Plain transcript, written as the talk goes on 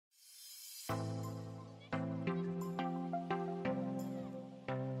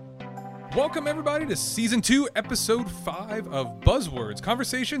Welcome, everybody, to Season 2, Episode 5 of Buzzwords,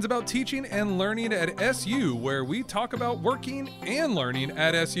 conversations about teaching and learning at SU, where we talk about working and learning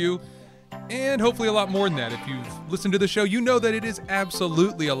at SU, and hopefully a lot more than that. If you've listened to the show, you know that it is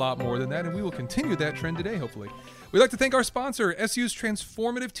absolutely a lot more than that, and we will continue that trend today, hopefully. We'd like to thank our sponsor, SU's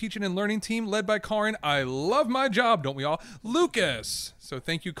transformative teaching and learning team, led by Karin. I love my job, don't we all? Lucas. So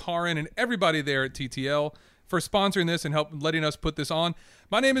thank you, Karin, and everybody there at TTL for sponsoring this and letting us put this on.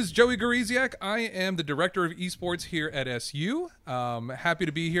 My name is Joey Goriziak. I am the Director of Esports here at SU. Happy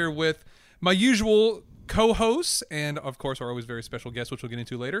to be here with my usual co-hosts and, of course, our always very special guest, which we'll get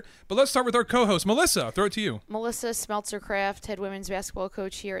into later. But let's start with our co-host. Melissa, throw it to you. Melissa Smeltzer-Craft, head women's basketball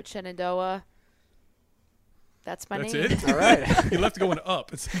coach here at Shenandoah. That's my name. That's it? All right. You left going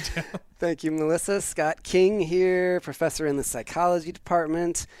up. It's down. Thank you, Melissa. Scott King here, professor in the psychology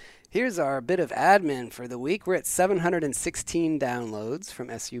department. Here's our bit of admin for the week. We're at 716 downloads from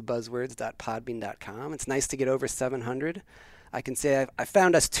subuzzwords.podbean.com. It's nice to get over 700. I can say I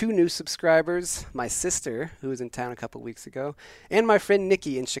found us 2 new subscribers, my sister, who was in town a couple weeks ago, and my friend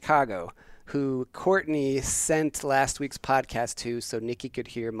Nikki in Chicago, who Courtney sent last week's podcast to so Nikki could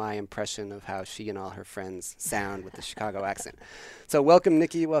hear my impression of how she and all her friends sound with the Chicago accent. So welcome,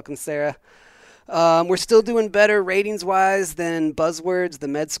 Nikki. Welcome, Sarah. We're still doing better ratings-wise than Buzzwords, the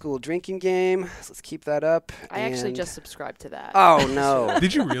med school drinking game. So let's keep that up. I actually just subscribed to that. Oh, no.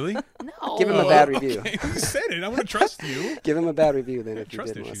 Did you really? No. Give him a bad review. Okay. You said it. I want to trust you. Give him a bad review then if you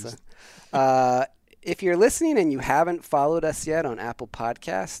Trust did, issues. Melissa. If you're listening and you haven't followed us yet on Apple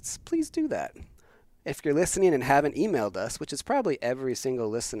Podcasts, please do that. If you're listening and haven't emailed us, which is probably every single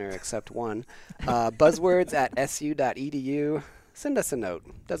listener except one, buzzwords@su.edu. Send us a note.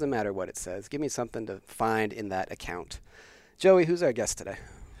 Doesn't matter what it says. Give me something to find in that account. Joey, who's our guest today?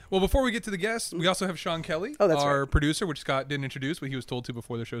 Well, before we get to the guests, we also have Sean Kelly, our producer, which Scott didn't introduce, but he was told to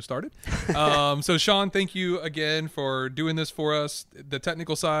before the show started. So, Sean, thank you again for doing this for us. The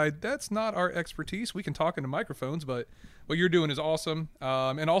technical side, that's not our expertise. We can talk into microphones, but what you're doing is awesome.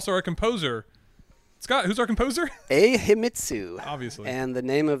 And also our composer. Scott, who's our composer? Himitsu. Obviously. And the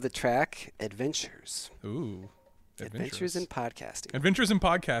name of the track, Adventures. Ooh. Adventures in Podcasting. Adventures in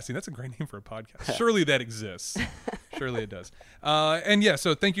Podcasting. That's a great name for a podcast. Surely that exists. Surely it does. And yeah,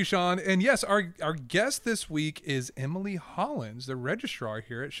 so thank you, Sean. And yes, our guest this week is Emily Hollins, the registrar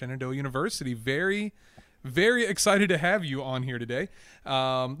here at Shenandoah University. Very, very excited to have you on here today.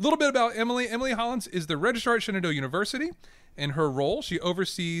 A little bit about Emily. Emily Hollins is the registrar at Shenandoah University. In her role, she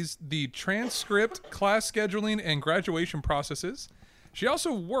oversees the transcript, class scheduling, and graduation processes. She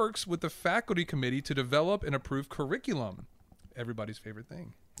also works with the faculty committee to develop and approve curriculum. Everybody's favorite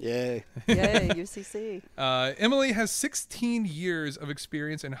thing. Yay. Yay, UCC. Emily has 16 years of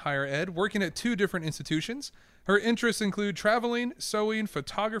experience in higher ed, working at 2 different institutions. Her interests include traveling, sewing,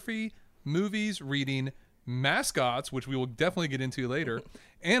 photography, movies, reading, mascots, which we will definitely get into later,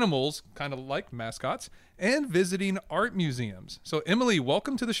 animals, kind of like mascots, and visiting art museums. So, Emily,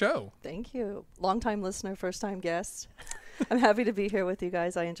 welcome to the show. Thank you. Long-time listener, first-time guest. I'm happy to be here with you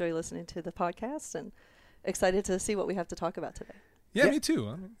guys. I enjoy listening to the podcast and excited to see what we have to talk about today. Yeah. Me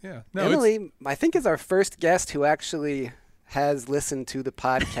too. No, Emily, I think, is our first guest who actually has listened to the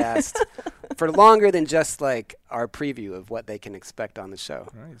podcast for longer than just like our preview of what they can expect on the show.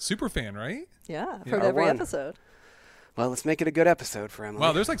 Right. Super fan, right? Yeah, Yeah. from Our every one. episode. Well, let's make it a good episode for Emily.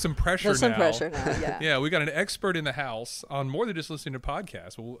 Wow, there's like some pressure There's now. some pressure now, yeah. Yeah, we got an expert in the house on more than just listening to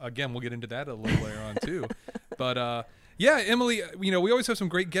podcasts. We'll get into that a little later on too. But yeah, Emily, we always have some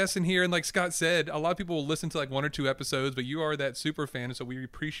great guests in here. And like Scott said, a lot of people will listen to like 1 or 2 episodes, but you are that super fan. And so we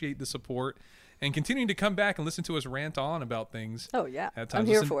appreciate the support and continuing to come back and listen to us rant on about things. Oh, yeah. At times. I'm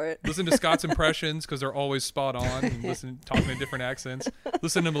here for it. Listen to Scott's impressions because they're always spot on. And talking in different accents.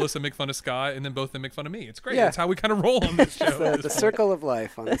 Listen to Melissa make fun of Scott, and then both of them make fun of me. It's great. Yeah. That's how we kind of roll on this show. It's at the this point. circle of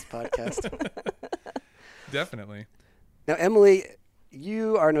life on this podcast. Definitely. Now, Emily,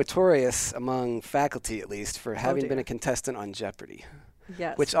 you are notorious among faculty, at least, for having been dear. a contestant on Jeopardy.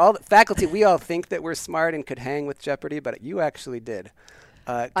 Yes. Which all faculty, we all think that we're smart and could hang with Jeopardy, but you actually did.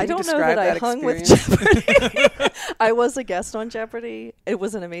 Can I you don't know describe that I hung with experience? Jeopardy. I was a guest on Jeopardy. It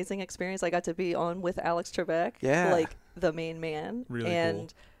was an amazing experience. I got to be on with Alex Trebek, Yeah. like the main man. Really and cool.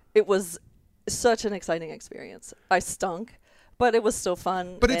 It was such an exciting experience. I stunk, but it was still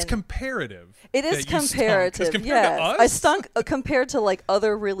fun. But it's and comparative. It is that you stunk, 'cause comparative, compared yes. to us, I stunk compared to like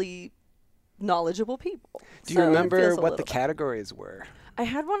other really knowledgeable people. Do you So it remember feels a what the little bad. categories were? I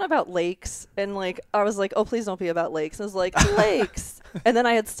had one about lakes, and like I was like, oh, please don't be about lakes. And I was like, lakes. And then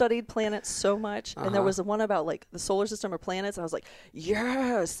I had studied planets so much, and there was one about like the solar system or planets. And I was like,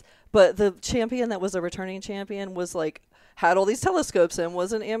 yes. But the champion that was a returning champion was like had all these telescopes and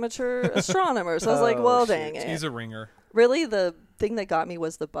was an amateur astronomer. So I was like, Oh, well, shoot. dang it. He's a ringer. Really, the thing that got me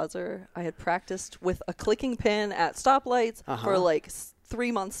was the buzzer. I had practiced with a clicking pin at stoplights for like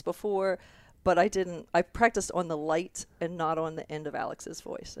 3 months before, but I didn't. I practiced on the light and not on the end of Alex's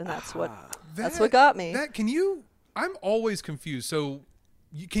voice, and that's what got me. I'm always confused. So,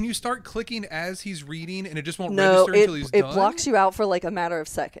 can you start clicking as he's reading, and it just won't No, register until he's it done? blocks you out for like a matter of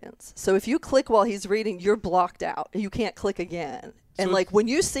seconds. So if you click while he's reading, you're blocked out. You can't click again. And So like when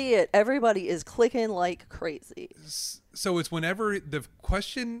you see it, everybody is clicking like crazy. So it's whenever the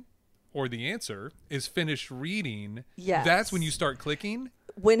question or the answer is finished reading. Yes. That's when you start clicking.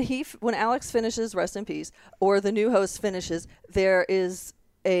 When Alex finishes, rest in peace, or the new host finishes, there is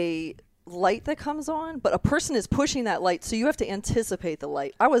a light that comes on, but a person is pushing that light, so you have to anticipate the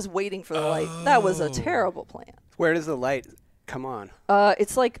light. I was waiting for the light. That was a terrible plan. Where does the light come on?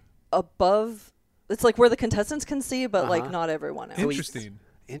 It's like above. It's like where the contestants can see, but like not everyone else. Interesting.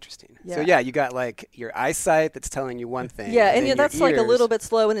 Interesting. Yeah. So yeah, you got like your eyesight that's telling you one thing. Yeah, and then that's your like a little ears. bit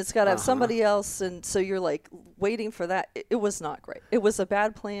slow, and it's got to have somebody else, and so you're like waiting for that. It was not great. It was a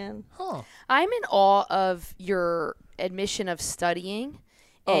bad plan. Huh. I'm in awe of your admission of studying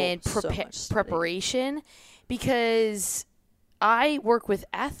and so much studying. preparation, because I work with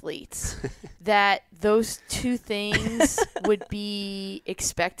athletes that those two things would be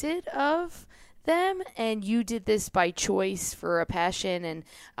expected of them, and you did this by choice for a passion, and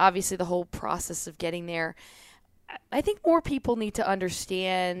obviously the whole process of getting there. I think more people need to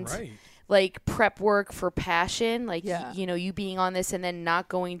understand Right. like prep work for passion, like Yeah. you being on this and then not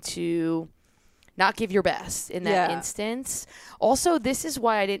going to not give your best in that Yeah. instance. Also, this is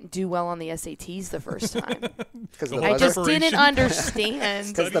why I didn't do well on the SATs the first time. Because The I just preparation. didn't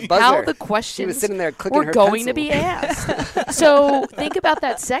understand 'Cause the how buzzer. the She questions was sitting there clicking were her going to pencil. be asked. So think about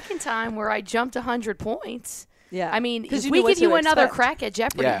that second time where I jumped 100 points. Yeah, I mean, 'Cause if you we knew what give you to another expect. crack at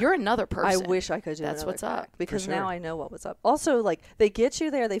Jeopardy, Yeah. you're another person. I wish I could do That's another what's up. crack, because sure. now I know what was up. Also, like they get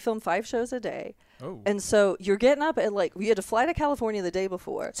you there. They film 5 shows a day, Oh. and so you're getting up at like you had to fly to California the day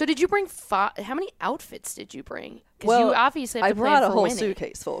before. So did you bring how many outfits did you bring? Because Well, you obviously have I to plan brought a for whole winning.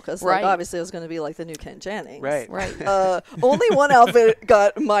 suitcase full because Right. like obviously I was going to be like the new Ken Jennings. Right. Right. Only one outfit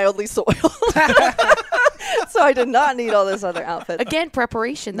got mildly soiled, so I did not need all this other outfits. Again,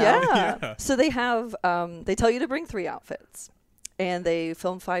 preparation though. Yeah. So they have, they tell you to bring 3 outfits, and they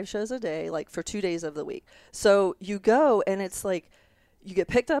film 5 shows a day, like for 2 days of the week. So you go, and it's like you get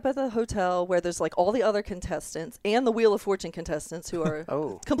picked up at the hotel where there's like all the other contestants and the Wheel of Fortune contestants who are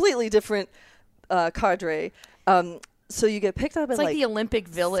completely different cadre. So you get picked up It's at like the Olympic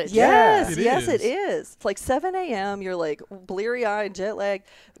Village. Yes, It yes, is. it is. It's like 7 a.m. You're like bleary-eyed, jet-lagged,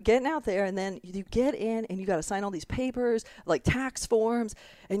 getting out there, and then you get in, and you got to sign all these papers, like tax forms,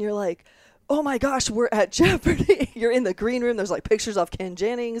 and you're like, oh my gosh, we're at Jeopardy. You're in the green room. There's like pictures of Ken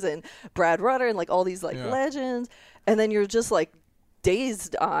Jennings and Brad Rutter and like all these like legends, and then you're just like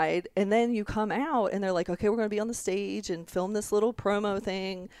dazed-eyed, and then you come out, and they're like, okay, we're going to be on the stage and film this little promo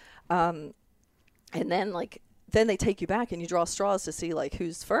thing, and then they take you back and you draw straws to see like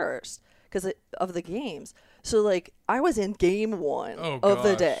who's first because of the games. So like I was in game 1 of the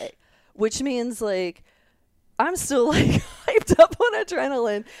gosh. day, which means like I'm still like hyped up on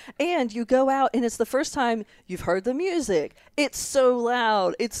adrenaline, and you go out and it's the first time you've heard the music. It's so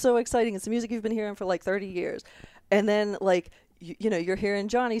loud. It's so exciting. It's the music you've been hearing for like 30 years. And then like you know, you're hearing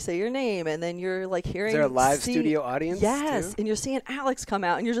Johnny say your name, and then you're like hearing. Is there a live studio audience? Yes, too? and you're seeing Alex come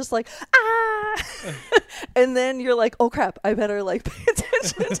out, and you're just like, ah, and then you're like, oh crap, I better like pay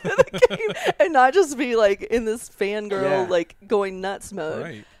attention to the game and not just be like in this fangirl like going nuts mode.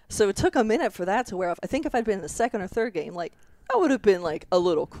 Right. So it took a minute for that to wear off. I think if I'd been in the second or third game, like I would have been like a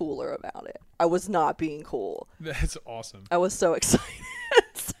little cooler about it. I was not being cool. That's awesome. I was so excited.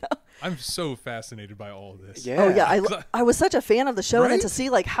 So. I'm so fascinated by all of this. Yeah. Oh yeah, I was such a fan of the show, and then Right? to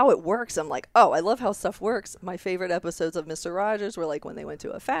see like how it works, I'm like, oh, I love how stuff works. My favorite episodes of Mr. Rogers were like when they went to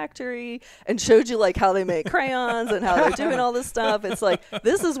a factory and showed you like how they make crayons and how they're doing all this stuff. It's like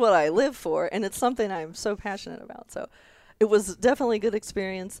this is what I live for, and it's something I'm so passionate about. So it was definitely a good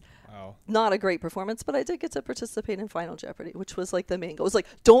experience. Wow. Not a great performance, but I did get to participate in Final Jeopardy, which was like the main goal. It was like,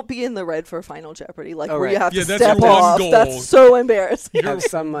 don't be in the red for Final Jeopardy, like Oh, where you right. have Yeah, to that's step your one off. goal. That's so embarrassing. Have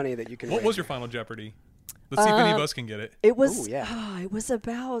some money that you can. What was your Final Jeopardy? Let's see if any of us can get it. It was. Ooh, yeah. It was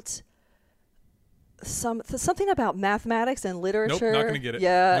about something about mathematics and literature. not gonna get it.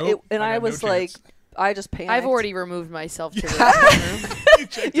 Yeah, Nope, and I I got no was like, chance. I just panicked. I've already removed myself to the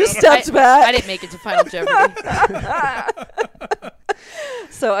room. You stepped back. I didn't make it to Final Jeopardy.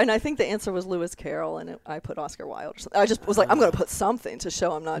 So, and I think the answer was Lewis Carroll, and I put Oscar Wilde. Or something. I just was like, I'm going to put something to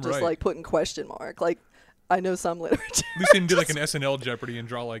show I'm not just Right. like putting question mark. Like, I know some literature. At least you can do like an SNL Jeopardy and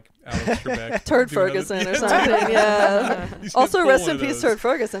draw like Alex Trebek. Turd Do another- Ferguson or something. Yeah. You should Also, pull rest one in of peace, those. Turd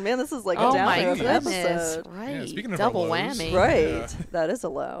Ferguson. Man, this is like a Oh my downer of an goodness! episode. Right, Yeah, speaking of double our lows. whammy. Right. Yeah. That is a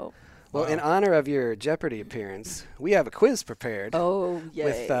low. Well, in Wow. honor of your Jeopardy appearance, we have a quiz prepared Oh, yay.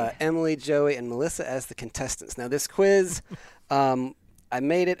 with Emily, Joey, and Melissa as the contestants. Now, this quiz, I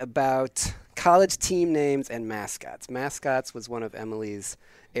made it about college team names and mascots. Mascots was one of Emily's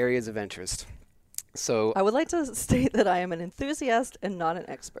areas of interest. So, I would like to state that I am an enthusiast and not an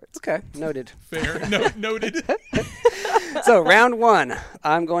expert. okay, noted. Fair. Noted. So, round one,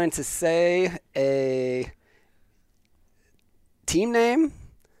 I'm going to say a team name,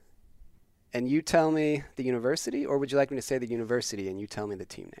 and you tell me the university, or would you like me to say the university and you tell me the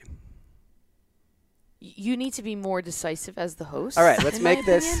team name? You need to be more decisive as the host. All right, let's in my make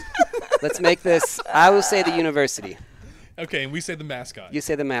this. opinion. Let's make this. I will say the university. Okay, and we say the mascot. You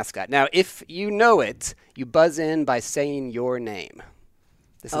say the mascot. Now, if you know it, you buzz in by saying your name.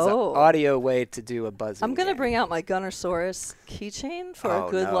 This is an Oh. audio way to do a buzz. I'm going to bring out my Gunnersaurus keychain for Oh,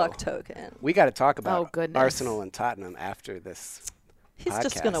 a good no. luck token. We got to talk Oh, about goodness. Arsenal and Tottenham after this. He's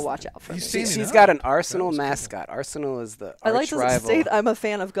just going to podcast. watch out for me. He's saying- She's up. got an That Arsenal was cool. mascot. Arsenal is the I like arch to rival. state I'm a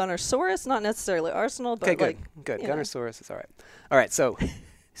fan of Gunnersaurus, not necessarily Arsenal, but Okay, good, like good. you know. Gunnersaurus is all right. All right, so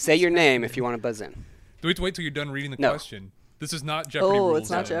say your name if you want to buzz in. Do we have to wait till you're done reading the No. question? This is not Jeopardy Oh, rules. it's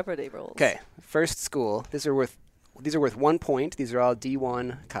not though. Jeopardy rules. Okay, first school. These are worth 1 point. These are all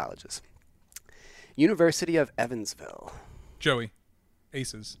D1 colleges. University of Evansville. Joey,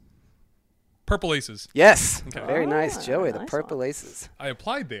 Aces. Purple Aces. Yes, Okay. very nice, Ah, Joey. The nice Purple one. Aces. I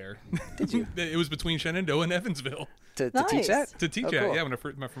applied there. Did you? It was between Shenandoah and Evansville To Nice. teach that? to teach Oh, it. cool. Yeah,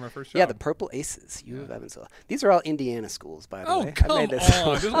 for my first job. Yeah, the Purple Aces, U of Evansville. These are all Indiana schools, by the Oh, way. come I on. made this.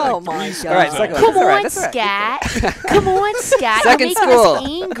 There's like Oh, three my schools God. All right, out second there. one. Come That's all right, on, that's all right. Scat. Come on, Scat. Second You're making school. us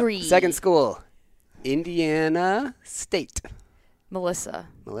angry. Second school, Indiana State. Melissa.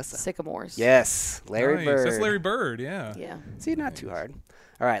 Melissa. Sycamores. Yes, Larry Nice. Bird. That's Larry Bird, yeah. Yeah. See, not too hard.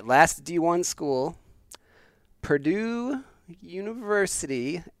 All right, last D1 school, Purdue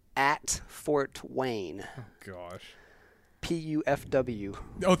University at Fort Wayne. Oh, gosh. PUFW.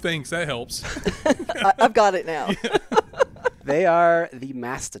 Oh, thanks. That helps. I've got it now. They are the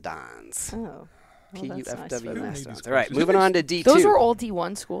Mastodons. Oh. Well, that's nice for PUFW them. Mastodons. All right, moving on to D2. Those were all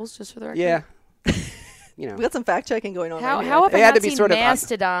D1 schools, just for the record. Yeah. You know. We got some fact checking going on. How, right how here. have They I had not to be seen sort of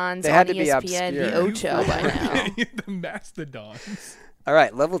Mastodons they on had to be ESPN, the obscure. Ocho by now? The Mastodons. All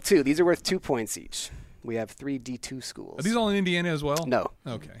right, level 2. These are worth 2 points each. We have 3 D2 schools. Are these all in Indiana as well? No.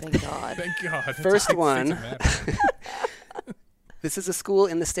 Okay. Thank God. Thank God. First It's one. matter. This is a school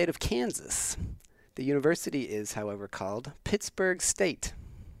in the state of Kansas. The university is, however, called Pittsburgh State.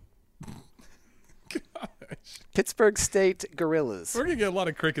 Pittsburgh State Gorillas. We're going to get a lot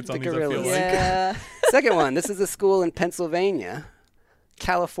of crickets The on these, I gorillas. feel like. Yeah. Second one, this is a school in Pennsylvania,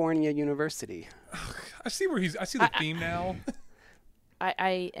 California University. I see the theme now.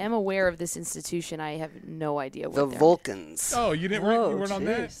 I am aware of this institution. I have no idea what The they're. Vulcans. Oh, you didn't Oh, you weren't on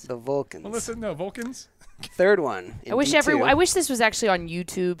that? jeez. The Vulcans. Melissa, no, Vulcans? Third one. in I wish D2. I wish this was actually on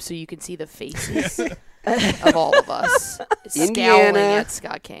YouTube so you could see the faces of all of us scowling Indiana- at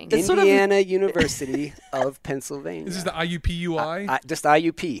Scott King. It's sort of- Indiana University of Pennsylvania. This is the IUPUI? Just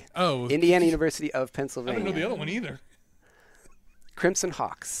IUP. Oh. Indiana University of I Pennsylvania. don't know the other one either. Crimson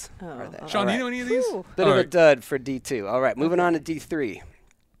Hawks. Oh, are they. Sean, do you know any of these? Whew. Bit All of a right. dud for D2. All right, moving on to D3.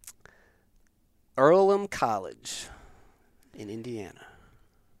 Earlham College in Indiana.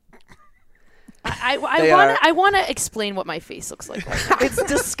 I want to explain what my face looks like right now. It's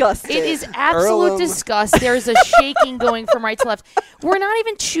disgusting. It is absolute Earlham. disgust. There's a shaking going from right to left. We're not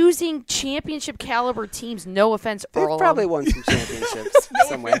even choosing championship caliber teams. No offense, They've Earlham. probably won some championships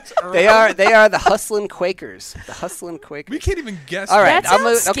somewhere. They are the Hustlin' Quakers. The Hustlin' Quakers. We can't even guess. All right, That I'm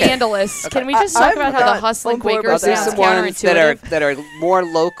sounds okay. scandalous. Okay. Can we just talk I'm about how the not hustling on board with Quakers that. There's sounds some ones that counterintuitive? are more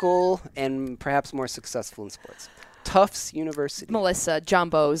local and perhaps more successful in sports. Tufts University. Melissa,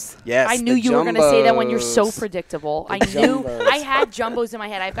 jumbos. Yes, I knew the you were going to say that when you're so jumbos. predictable. The I knew. jumbos. I had jumbos in my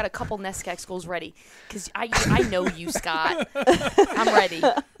head. I've got a couple NESCAC schools ready because I know you, Scott. I'm ready.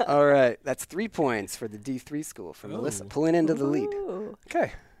 All right, that's 3 points for the D3 school for Melissa, pulling into the lead. Ooh.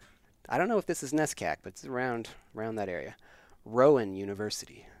 Okay. I don't know if this is NESCAC, but it's around that area. Rowan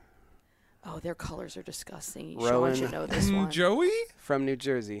University Oh, their colors are disgusting. Rowan. Sean should know this one. Joey? from New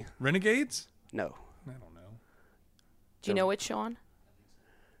Jersey. Renegades? No. I don't know. Do you know it, Sean?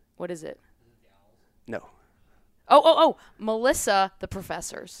 What is it? No. Oh, Melissa, the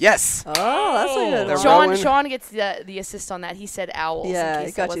professors. Yes. Oh, that's a good The one. Rowan- Sean gets the assist on that. He said owls. Yeah, in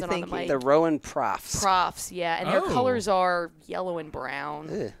case it got that you wasn't on the thinking. mic. The Rowan Profs. Profs, yeah, and their Oh. colors are yellow and brown.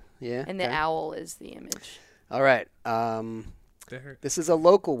 Ugh. Yeah. And the okay. owl is the image. All right. There. This is a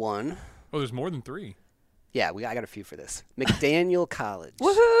local one. Oh, there's more than 3. Yeah, I got a few for this. McDaniel College.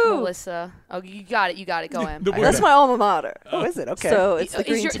 Woohoo! Melissa. Oh, you got it. Go, Em. The That's my alma mater. Oh, is it? Okay. So it's the Is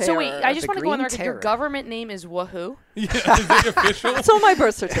Green your- Terror. so wait, I just The want to go on the Green record. Your Terror. government name is Woohoo. Yeah, is it official? It's on my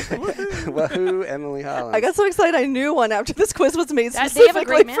birth certificate. Wahoo, Emily Hollins. I got so excited I knew one after this quiz was made They have a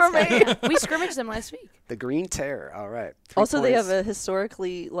specifically great for me. mascot. Yeah. We scrimmaged them last week. The Green Terror. All right. 3 Also, they points. have a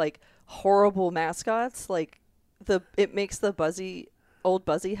historically like horrible mascots. Like it makes the old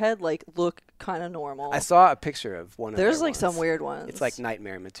Buzzy head like look kind of normal. I saw a picture of one of There's their like some ones. weird ones. It's like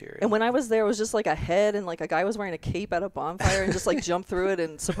nightmare material. And when I was there, it was just like a head and like a guy was wearing a cape at a bonfire and just like jumped through it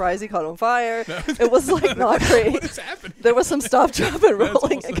and surprise he caught on fire. It was like not great. What is happening? There was some stop, drop, and That's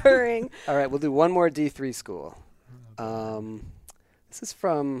rolling awesome. occurring. All right, we'll do one more D3 school. This is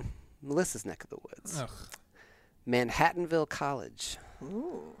from Melissa's neck of the woods. Ugh. Manhattanville College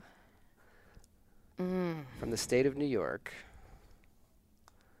Ooh. from the state of New York.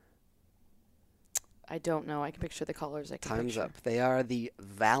 I don't know. I can picture the colors. Time's up. They are the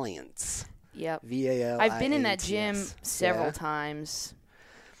Valiants. Yep. VALIANTS. I've been in that gym several Yeah. times.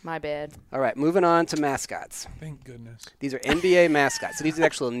 My bad. All right, moving on to mascots. Thank goodness. These are NBA mascots. So these are the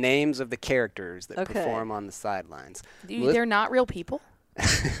actual names of the characters that Okay. perform on the sidelines. They're not real people.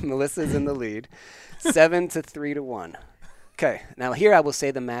 Melissa's in the lead. 7-3-1. Okay, now here I will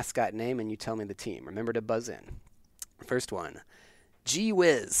say the mascot name and you tell me the team. Remember to buzz in. First one, Gee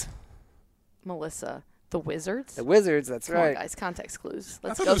Whiz. Melissa. The Wizards. The Wizards, that's Come right. on, guys. Context clues.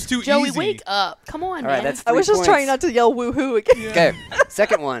 Let's thought go. it was too Joey, easy. wake up. Come on, All right, man. that's I was 3 just trying points. not to yell woohoo again. Okay,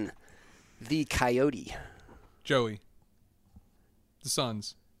 second one, the Coyote. Joey. The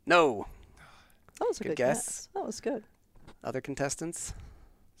Suns. No. That was a Good good guess. guess. That was good. Other contestants?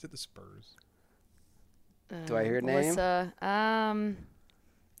 Is it the Spurs? Do I hear a name? Melissa.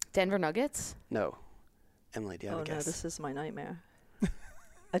 Denver Nuggets. No. Emily, do you have Oh a no, guess? this is my nightmare.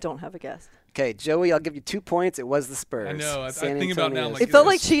 I don't have a guess. Okay, Joey, I'll give you 2 points. It was the Spurs. I know. I San think about now, Antonio's- like, It felt the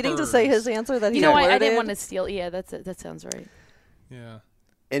like cheating to say Spurs. his answer that he You know, had I didn't worded. want to steal. Yeah, that sounds right. Yeah.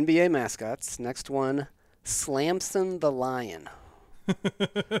 NBA mascots. Next one, Slamson the Lion.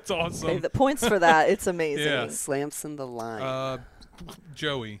 That's awesome. Okay, the points for that, it's amazing. Yeah. Slamson the Lion.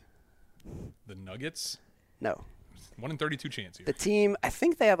 Joey. The Nuggets. No. 1 in 32 chance here. The team, I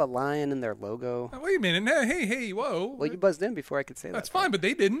think they have a lion in their logo. Oh, wait a minute. Hey, whoa. Well, you buzzed in before I could say That's that. fine, but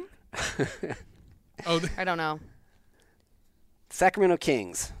they didn't. Oh, I don't know. Sacramento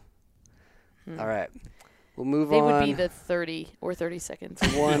Kings. All right. We'll move They on. would be the 30 or 30 seconds.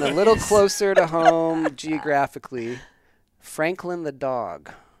 One a little closer to home geographically. Franklin the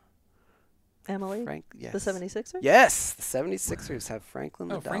dog. Emily, Yes. the 76ers? Yes, the 76ers have Franklin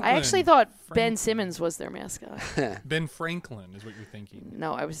the Oh, dog. Franklin. I actually thought Ben Franklin. Simmons was their mascot. Ben Franklin is what you're thinking.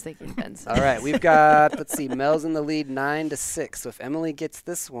 No, I was thinking Ben Simmons. All right, we've got, let's see, Mel's in the lead 9-6. So if Emily gets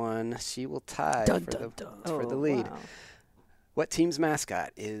this one, she will tie Dun, for, dun, the, dun. for the Oh, lead. wow. What team's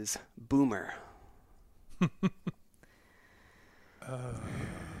mascot is Boomer? I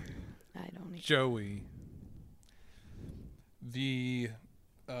don't know. Joey. The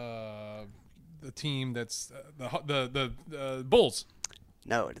team that's the Bulls.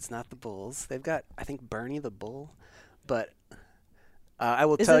 No, it's not the Bulls. They've got, I think, Bernie the Bull. But I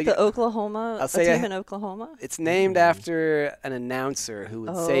will Is tell it you, the Oklahoma, I'll a say team I- in Oklahoma? it's named after an announcer who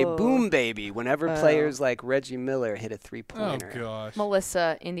would say Oh. "Boom, baby" whenever Oh. players like Reggie Miller hit a Oh three-pointer. gosh.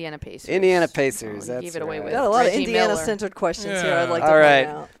 Melissa, Indiana Pacers. Indiana Pacers, Oh, you that's gave it away right. with Got a lot of Reggie Miller. Indiana-centered questions here I'd like to All point right,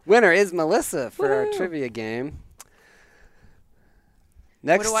 out. winner is Melissa for our Woohoo. trivia game.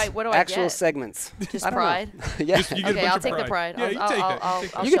 Next, What do I actual get? segments. Just I don't know. pride. yeah. Just- you get a Okay, bunch I'll of take the pride. Yeah, you I'll, take that. I'll, You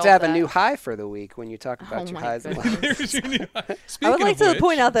take I'll You get to shelf have a that. new high for the week when you talk about Oh your my highs and goodness. lows. There's your new- I Speaking would like of to which,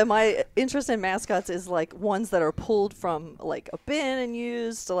 point out that my interest in mascots is like ones that are pulled from like a bin and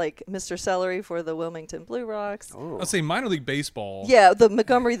used, like Mr. Celery for the Wilmington Blue Rocks. Oh. I'll say minor league baseball. Yeah, the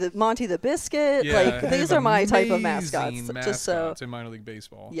Montgomery, the Monty the Biscuit. Yeah, like they these have are my type of amazing mascots. Just so, mascots in minor league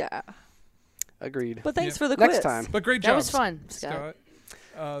baseball. yeah. Agreed. But thanks Yeah. for the Next quiz. time. But great That job. was fun, Scott.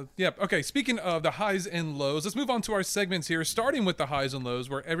 Yep. Okay. Speaking of the highs and lows, let's move on to our segments here, starting with the highs and lows,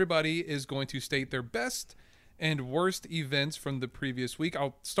 where everybody is going to state their best and worst events from the previous week.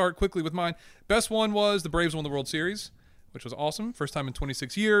 I'll start quickly with mine. Best one was the Braves won the World Series, which was awesome. First time in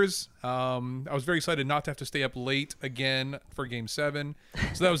 26 years. I was very excited not to have to stay up late again for Game 7.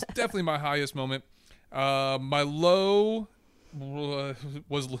 So that was definitely my highest moment. My low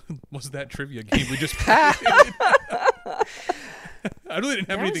was that trivia game we just played. I really didn't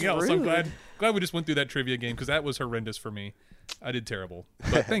have That anything was else. I'm rude. glad we just went through that trivia game because that was horrendous for me. I did terrible.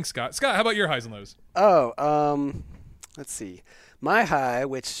 But thanks, Scott. Scott, how about your highs and lows? Oh, let's see. My high,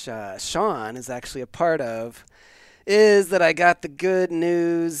 which Sean is actually a part of, is that I got the good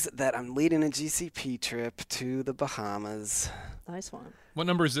news that I'm leading a GCP trip to the Bahamas. Nice one. What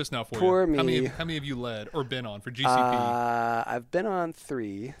number is this now for Poor you? me. How many have you led or been on for GCP? I've been on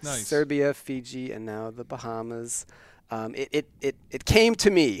 3. Nice. Serbia, Fiji, and now the Bahamas. It came to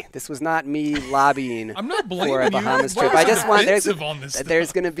me. This was not me lobbying I'm not blaming for a you. Bahamas Why trip. are I you just want defensive on this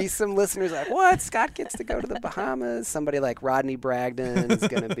there's going to be some listeners like, what? Scott gets to go to the Bahamas? Somebody like Rodney Bragdon is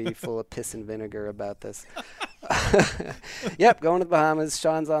going to be full of piss and vinegar about this. Yep, going to the Bahamas.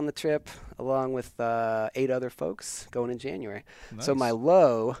 Sean's on the trip along with 8 other folks going in January. So Nice.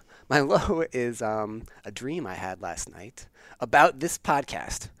 my low is a dream I had last night about this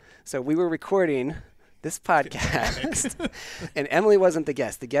podcast. So we were recording this podcast, and Emily wasn't the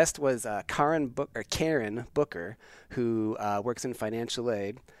guest. The guest was Karen Booker, who works in financial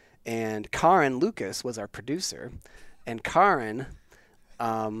aid, and Karen Lucas was our producer, and Karen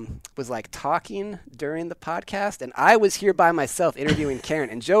was like talking during the podcast, and I was here by myself interviewing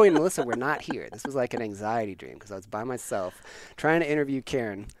Karen, and Joey and Melissa were not here. This was like an anxiety dream because I was by myself trying to interview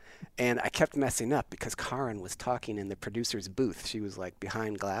Karen, and I kept messing up because Karen was talking in the producer's booth. She was like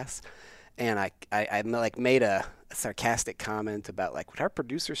behind glass. And I like made a sarcastic comment about like, would our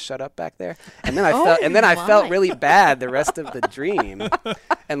producers shut up back there? And then I felt really bad the rest of the dream,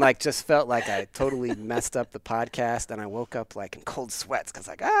 and like just felt like I totally messed up the podcast. And I woke up like in cold sweats because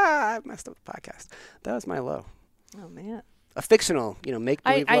like I messed up the podcast. That was my low. Oh man. A fictional, make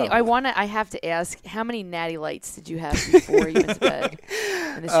believe low. I have to ask, how many Natty Lights did you have before you went to bed?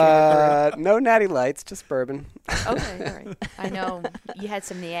 And this dream occurred? No Natty Lights, just bourbon. Okay, all right. I know you had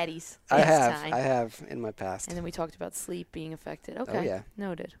some natties I last time. have in my past. And then we talked about sleep being affected. Okay. Oh, yeah.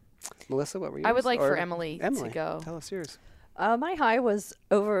 Noted. Melissa, what were you? I would like for Emily to go. Tell us yours. My high was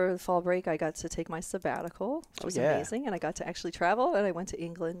over the fall break. I got to take my sabbatical, which was amazing, and I got to actually travel. And I went to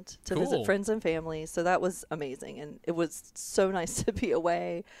England to visit friends and family, so that was amazing. And it was so nice to be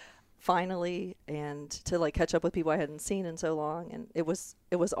away, finally, and to like catch up with people I hadn't seen in so long. And it was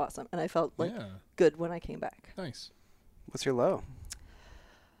awesome, and I felt like good when I came back. Nice. What's your low?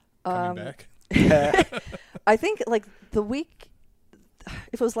 Coming back. I think like the week.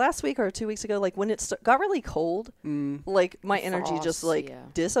 If it was last week or 2 weeks ago, like when it got really cold, like my energy just like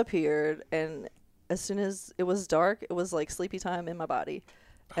disappeared, and as soon as it was dark, it was like sleepy time in my body,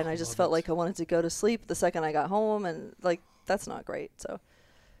 and I just felt like I wanted to go to sleep the second I got home, and like that's not great. So,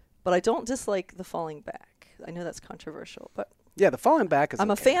 but I don't dislike the falling back. I know that's controversial, but yeah, the falling back is.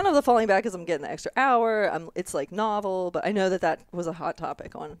 I'm a fan of the falling back because I'm getting the extra hour. It's like novel, but I know that was a hot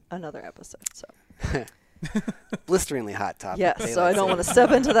topic on another episode. So. Blisteringly hot topic. Yes, so I don't want to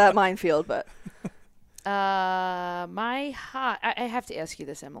step into that minefield, but my high. I have to ask you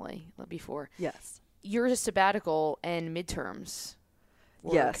this, Emily, before. Yes. Your sabbatical and midterms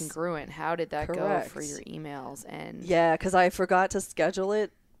were congruent. How did that go for your emails? And yeah, because I forgot to schedule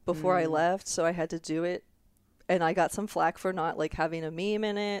it before I left, so I had to do it. And I got some flack for not like having a meme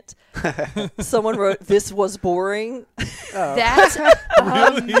in it. Someone wrote, "This was boring." That's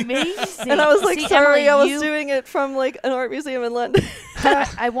amazing. And I was like, sorry, Emily, I was doing it from like an art museum in London.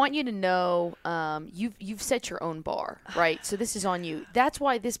 I want you to know, you've set your own bar, right? So this is on you. That's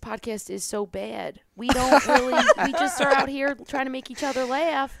why this podcast is so bad. We don't really, we just are out here trying to make each other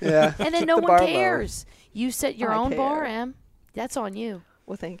laugh. Yeah. And then no one cares. You set your own bar, Em. That's on you.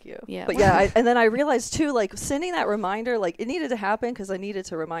 Well, thank you. Yeah. But yeah, and then I realized too, like sending that reminder, like it needed to happen because I needed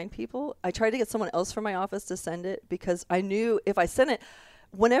to remind people. I tried to get someone else from my office to send it because I knew if I sent it,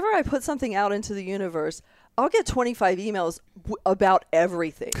 whenever I put something out into the universe, I'll get 25 emails about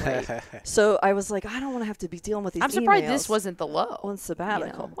everything. Right? So I was like, I don't want to have to be dealing with these. I'm surprised emails this wasn't the low on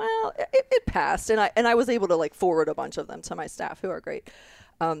sabbatical. You know? Well, it passed, and I was able to like forward a bunch of them to my staff who are great.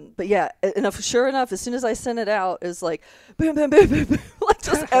 But yeah, sure enough, as soon as I sent it out, it was like, boom, boom, boom, boom, boom. Like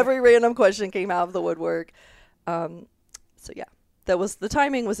just every random question came out of the woodwork. So yeah, the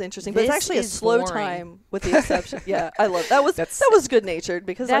timing was interesting, but it's actually a slow time with the exception. Yeah, I love that was good natured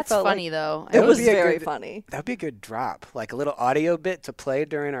because that's I felt funny like though. It was very funny. That would be a good drop, like a little audio bit to play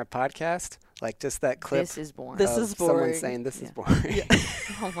during our podcast. Like just that clip. This is boring. This is boring. Someone saying this is boring. Yeah.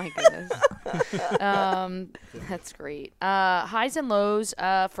 Oh my goodness. That's great. Highs and lows.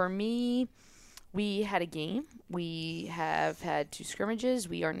 For me, we had a game. We have had 2 scrimmages.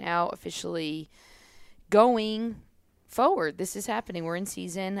 We are now officially going forward. This is happening. We're in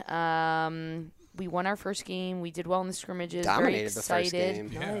season. We won our first game. We did well in the scrimmages. Dominated Very excited. the first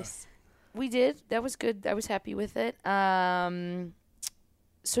game. Yeah. Nice. We did. That was good. I was happy with it.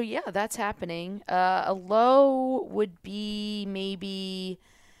 So, yeah, that's happening. A low would be maybe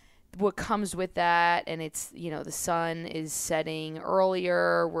what comes with that, and it's, the sun is setting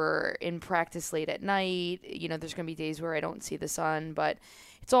earlier, we're in practice late at night, there's going to be days where I don't see the sun, but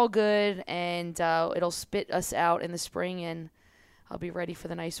it's all good, and it'll spit us out in the spring, and I'll be ready for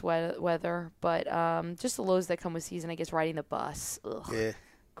the nice weather. But just the lows that come with season, I guess, riding the bus. Ugh, Yeah.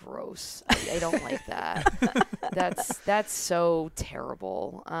 gross. I don't like that. That's so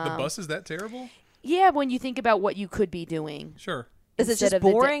terrible. The bus is that terrible? Yeah, when you think about what you could be doing. Sure. Is it Instead just of the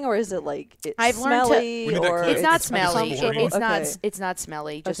boring, or is it like it's I've learned to- smelly? We need that or clip. It's not It's smelly. boring. It's not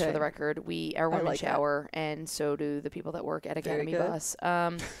smelly. Just for Okay. the record, our women like that. shower, and so do the people that work at Very Academy good. Bus.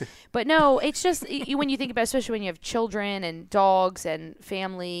 But no, it's just when you think about, especially when you have children and dogs and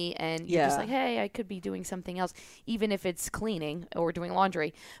family, and you're just Yeah. like, hey, I could be doing something else, even if it's cleaning or doing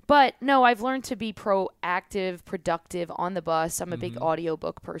laundry. But no, I've learned to be proactive, productive on the bus. I'm a big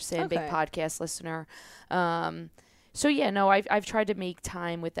audiobook person, big Okay. podcast listener. So yeah, no, I've tried to make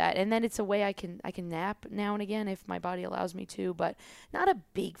time with that, and then it's a way I can nap now and again if my body allows me to, but not a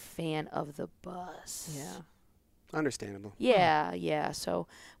big fan of the bus. Yeah. Understandable. Yeah. So,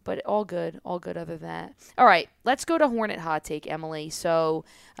 but all good other than that. All right, let's go to Hornet Hot Take, Emily. So,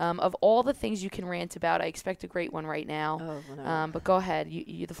 of all the things you can rant about, I expect a great one right now. Oh, no. But go ahead.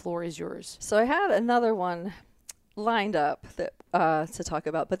 You the floor is yours. So I had another one lined up that to talk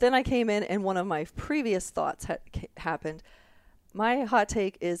about, but then I came in and one of my previous thoughts happened. My hot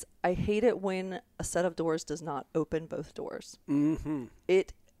take is I hate it when a set of doors does not open both doors. Mm-hmm.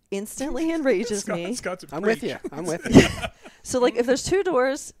 It instantly enrages me. Scott's a I'm with preach. you. I'm with you. So like if there's two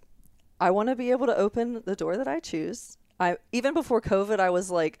doors, I want to be able to open the door that I choose. Even before COVID, I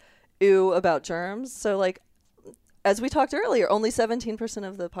was like, ew about germs. So like, as we talked earlier, only 17%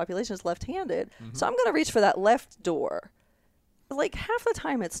 of the population is left-handed. So I'm going to reach for that left door. Like half the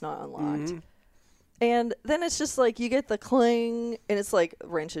time it's not unlocked. And then it's just like you get the cling and it's like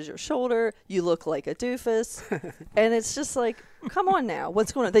wrenches your shoulder. You look like a doofus. And it's just like, come on now.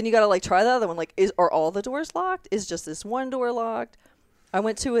 What's going on? Then you got to like try the other one. Like, are all the doors locked? Is just this one door locked? I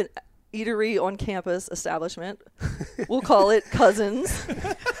went to an eatery on campus establishment. We'll call it Cousins.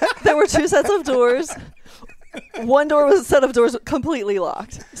 There were two sets of doors. One door was a set of doors completely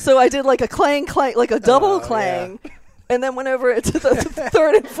locked. So I did like a clang, like a double clang. Yeah. And then went over to the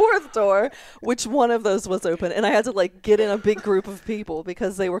third and fourth door, which one of those was open. And I had to like get in a big group of people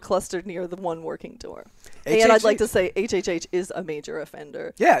because they were clustered near the one working door. And I'd like to say HHH is a major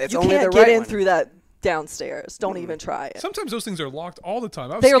offender. Yeah, it's you only can't the get right in one. through that downstairs. Don't even try it. Sometimes those things are locked all the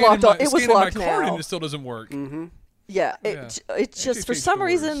time. I was They are scanning locked all- it was scanning locked my card now. and it still doesn't work. Mm-hmm. Yeah, Yeah. it just for HHH some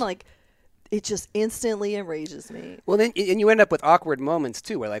reason doors. like it just instantly enrages me. Well, then and you end up with awkward moments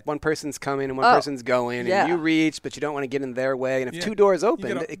too, where like one person's coming and one person's going, yeah. and you reach, but you don't want to get in their way. And if Yeah. two doors You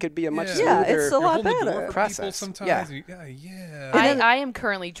opened, gotta- it could be a much Yeah. smoother. Yeah, it's a You're lot holding the door better. for Process. people sometimes. Yeah. Yeah. I am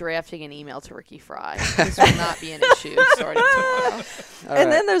currently drafting an email to Ricky Fry. This will not be an issue starting tomorrow. All And right.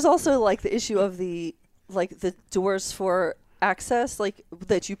 then there's also like the issue of the doors for access, like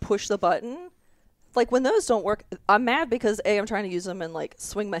that you push the button. Like when those don't work, I'm mad because I'm trying to use them and like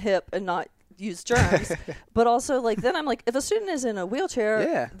swing my hip and not use germs. But also like then I'm like, if a student is in a wheelchair,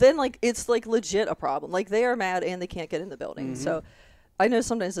 Yeah. then like it's like legit a problem. Like they are mad and they can't get in the building. So I know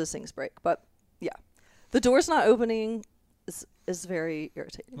sometimes those things break, but yeah, the door's not opening is very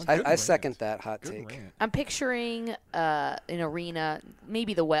irritating. Well, good I second rant. that hot Good take. rant. I'm picturing an arena,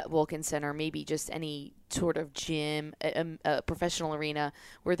 maybe the Wilkins Center, maybe just any sort of gym, a professional arena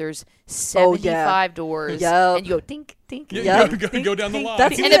where there's 75 doors, Yup. and you go dink, dink, Yeah, dink, you gotta go down the dink, line. That's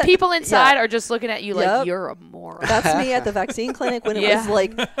dink. me And the at- people inside yeah. are just looking at you like Yup. you're a moron. That's me at the vaccine clinic when it Yeah. was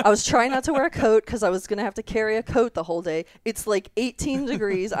like I was trying not to wear a coat because I was going to have to carry a coat the whole day. It's like 18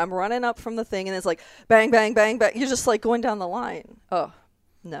 degrees. I'm running up from the thing and it's like bang, bang, bang, bang. You're just like going down the line. Oh,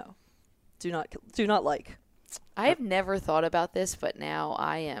 no. Do not like. I have never thought about this, but now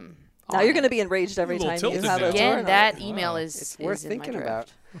I am. Now on you're going to it. be enraged every You're a time little you tilted have now. a Again, door that Wow. email is It's worth is in thinking my about.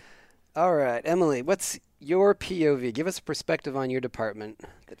 draft. All right, Emily, what's your POV? Give us a perspective on your department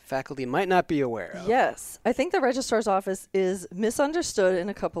that faculty might not be aware of. Yes. I think the registrar's office is misunderstood in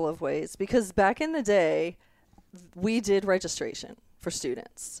a couple of ways because back in the day, we did registration for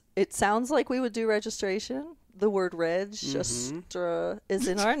students. It sounds like we would do registration. The word registra is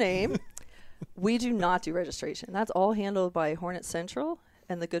in our name. We do not do registration. That's all handled by Hornet Central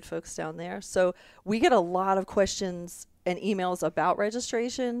and the good folks down there. So we get a lot of questions and emails about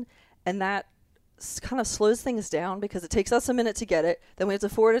registration, and that kind of slows things down because it takes us a minute to get it. Then we have to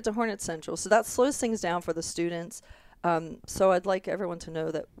forward it to Hornet Central. So that slows things down for the students. So I'd like everyone to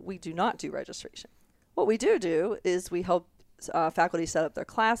know that we do not do registration. What we do is we help faculty set up their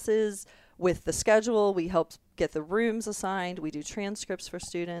classes with the schedule. We help get the rooms assigned. We do transcripts for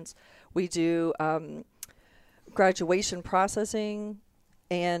students. We do graduation processing,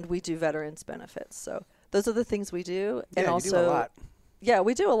 and we do veterans benefits. So those are the things we do. Yeah, And you also, do a lot. yeah,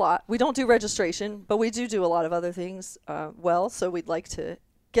 we do a lot. We don't do registration, but we do a lot of other things well. So we'd like to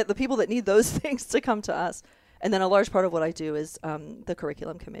get the people that need those things to come to us. And then a large part of what I do is the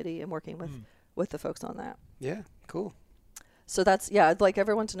curriculum committee and working with the folks on that. Yeah, cool. So that's, yeah, I'd like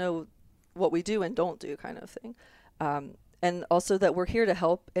everyone to know what we do and don't do kind of thing. And also that we're here to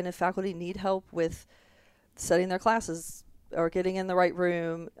help. And if faculty need help with setting their classes or getting in the right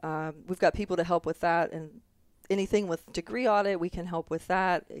room, we've got people to help with that. And anything with degree audit, we can help with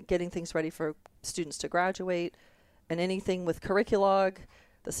that, getting things ready for students to graduate. And anything with Curriculog,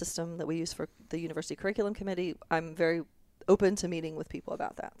 the system that we use for the University Curriculum Committee, I'm very open to meeting with people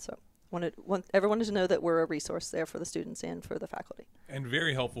about that. So want everyone to know that we're a resource there for the students and for the faculty. And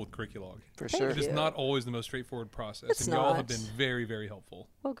very helpful with Curriculog. For Thank sure. It's just you. not always the most straightforward process. It's and y'all have not. been very, very helpful.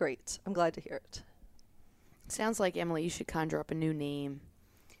 Well, great. I'm glad to hear it. Sounds like, Emily, you should conjure up a new name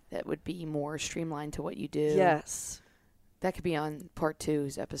that would be more streamlined to what you do. Yes. That could be on part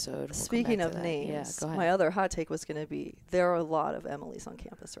 2's episode. We'll come Speaking back of to that. names, yeah, go ahead. my other hot take was going to be there are a lot of Emilys on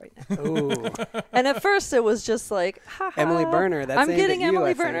campus right now. Ooh. And at first it was just like, ha ha. Emily Berner, that's I'm aimed getting at you,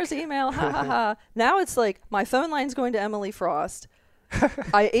 Emily I think. Berner's email, ha ha ha. Now it's like my phone line's going to Emily Frost.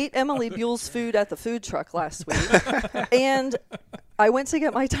 I ate Emily Buell's food at the food truck last week. And I went to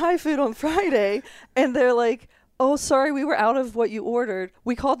get my Thai food on Friday, and they're like, oh, sorry, we were out of what you ordered.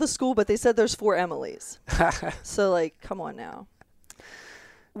 We called the school, but they said there's 4 Emilys. So, like, come on now.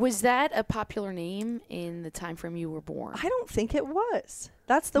 Was that a popular name in the time frame you were born? I don't think it was.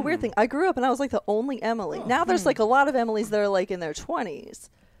 That's the weird thing. I grew up and I was like the only Emily. Oh. Now there's like a lot of Emilys that are like in their 20s.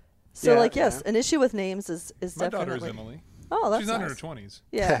 So Yeah, like, yes, yeah. an issue with names is My definitely. daughter is Emily. Oh, that's She's not in nice. her 20s.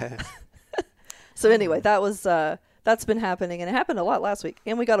 Yeah. So anyway, that was that's been happening, and it happened a lot last week.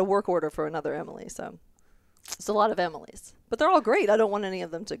 And we got a work order for another Emily. So it's a lot of Emilys, but they're all great. I don't want any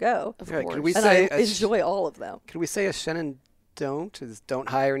of them to go, Of Yeah, course. could we and say I enjoy all of them. Could we say a Shannon don't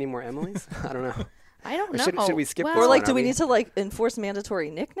hire any more Emilys? I don't know. I don't Or know. should we skip this Or one? like, are do we we? need to like enforce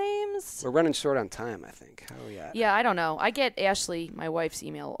mandatory nicknames? We're running short on time, I think. Oh yeah. Yeah, I don't know. I get Ashley, my wife's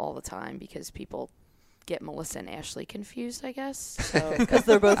email all the time because people get Melissa and Ashley confused, I guess. So, Because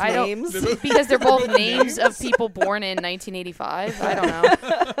they're both I don't- names. because they're both names of people born in 1985. I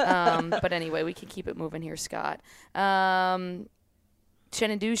don't know. But anyway, we can keep it moving here, Scott.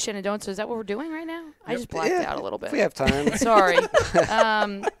 Shenandoah, Shenandoah. So is that what we're doing right now? I just blacked Yeah, out a little If bit. we have time. Sorry.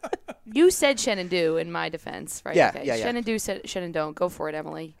 You said Shenandoah in my defense, right? Yeah, okay. yeah, yeah. Shenandoah said Shenandoah. Go for it,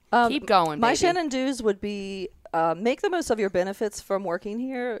 Emily. Um, Keep going, My baby. Shenandoahs would be make the most of your benefits from working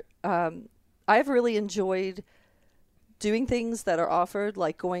here. I've really enjoyed doing things that are offered,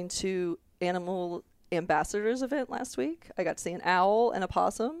 like going to Animal Ambassadors event last week. I got to see an owl and a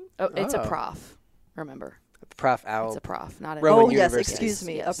possum. Oh, it's a Oh. prof. Remember, Prof it's Owl. a prof, not an Rowan Oh, yes, University. excuse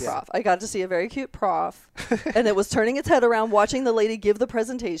me, Yes. a prof. I got to see a very cute prof, and it was turning its head around watching the lady give the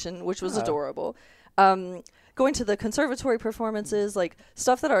presentation, which was Oh. adorable. Going to the conservatory performances, like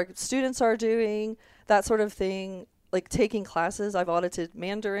stuff that our students are doing, that sort of thing, like taking classes. I've audited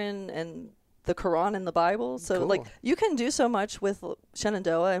Mandarin and the Quran and the Bible. So, like, Cool. you can do so much with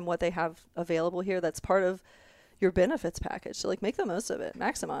Shenandoah and what they have available here that's part of your benefits package. So, like, make the most of it,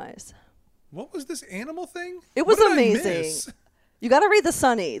 maximize. What was this animal thing? It was What did I amazing. miss? You got to read the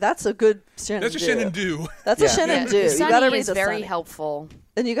Sunny. That's a good Shenandoah. That's a Shenandoah. That's Yeah. a Shenandoah. Yeah, You Sunny got to read is the very Sunny. helpful.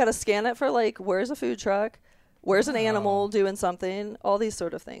 And you got to scan it for like, where's a food truck? Where's an animal doing something? All these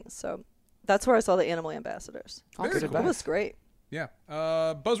sort of things. So that's where I saw the Animal Ambassadors. Very Good cool. advice. It was great. Yeah.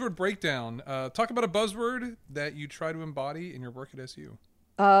 Buzzword breakdown. Talk about a buzzword that you try to embody in your work at SU.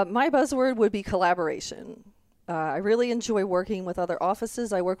 My buzzword would be collaboration. I really enjoy working with other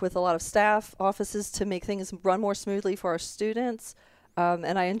offices. I work with a lot of staff offices to make things run more smoothly for our students.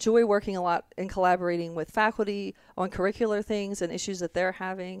 And I enjoy working a lot and collaborating with faculty on curricular things and issues that they're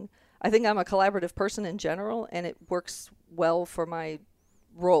having. I think I'm a collaborative person in general, and it works well for my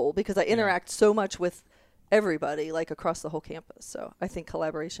role because I interact so much with everybody, like across the whole campus. So I think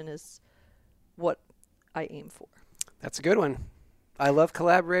collaboration is what I aim for. That's a good one. I love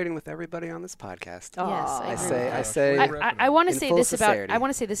collaborating with everybody on this podcast. Yes, I I agree say, with I that. say, I want to in say full this sincerity.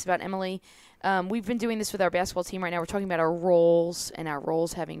 about Emily. we've been doing this with our basketball team right now. We're talking about our roles and our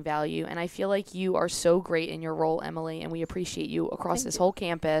roles having value. And I feel like you are so great in your role, Emily, and we appreciate you across Thank this you. whole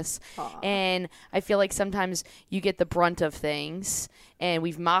campus. Aw. And I feel like sometimes you get the brunt of things, and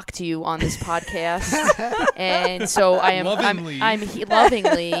we've mocked you on this podcast. And so Lovingly.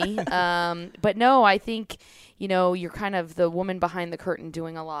 Lovingly. But no, I think, you know, you're kind of the woman behind the curtain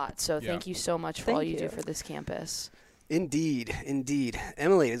doing a lot. So Yeah. thank you so much for all Thank you do you. for this campus. Indeed, indeed.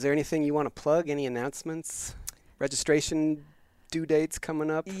 Emily, is there anything you want to plug? Any announcements? Registration due dates coming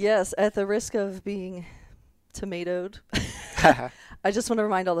up? Yes, at the risk of being tomatoed, I just want to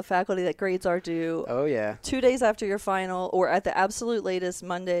remind all the faculty that grades are due Oh, yeah. 2 days after your final, or at the absolute latest,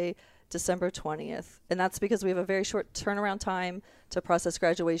 Monday, December 20th. And that's because we have a very short turnaround time to process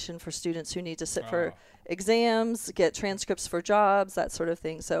graduation for students who need to sit for exams, get transcripts for jobs, that sort of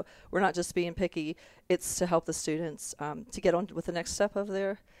thing. So we're not just being picky. It's to help the students to get on with the next step of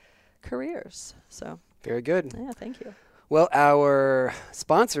their careers. So, Very good. yeah, thank you. Well, our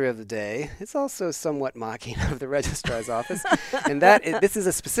sponsor of the day is also somewhat mocking of the registrar's office, and this is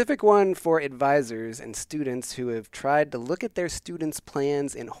a specific one for advisors and students who have tried to look at their students'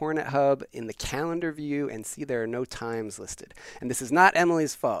 plans in Hornet Hub in the calendar view and see there are no times listed. And this is not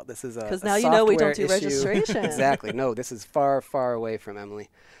Emily's fault. This is a Because now you know we don't do software issue. registration. Exactly. No, this is far, far away from Emily.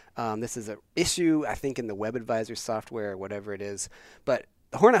 This is an issue, I think, in the WebAdvisor software or whatever it is. But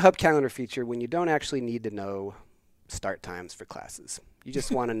the Hornet Hub calendar feature, when you don't actually need to know start times for classes. You just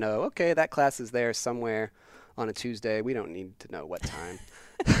want to know, okay, that class is there somewhere on a Tuesday. We don't need to know what time.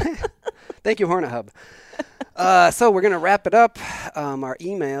 Thank you, Hornet Hub. So we're going to wrap it up. Our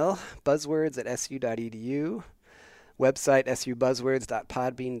email, buzzwords@su.edu. Website,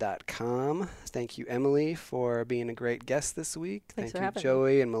 subuzzwords.podbean.com. Thank you, Emily, for being a great guest this week. Thanks for Thank having you,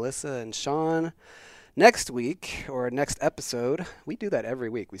 Joey and Melissa and Sean. Next week, or next episode, we do that every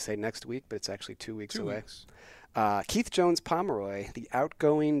week. We say next week, but it's actually 2 weeks 2 away. weeks. Keith Jones Pomeroy, the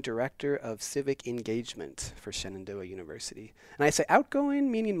outgoing director of civic engagement for Shenandoah University. And I say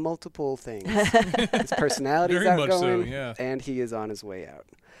outgoing, meaning multiple things. His personality is Very much so, outgoing, yeah. and he is on his way out.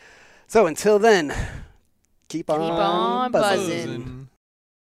 So until then, keep on on buzzing. buzzing.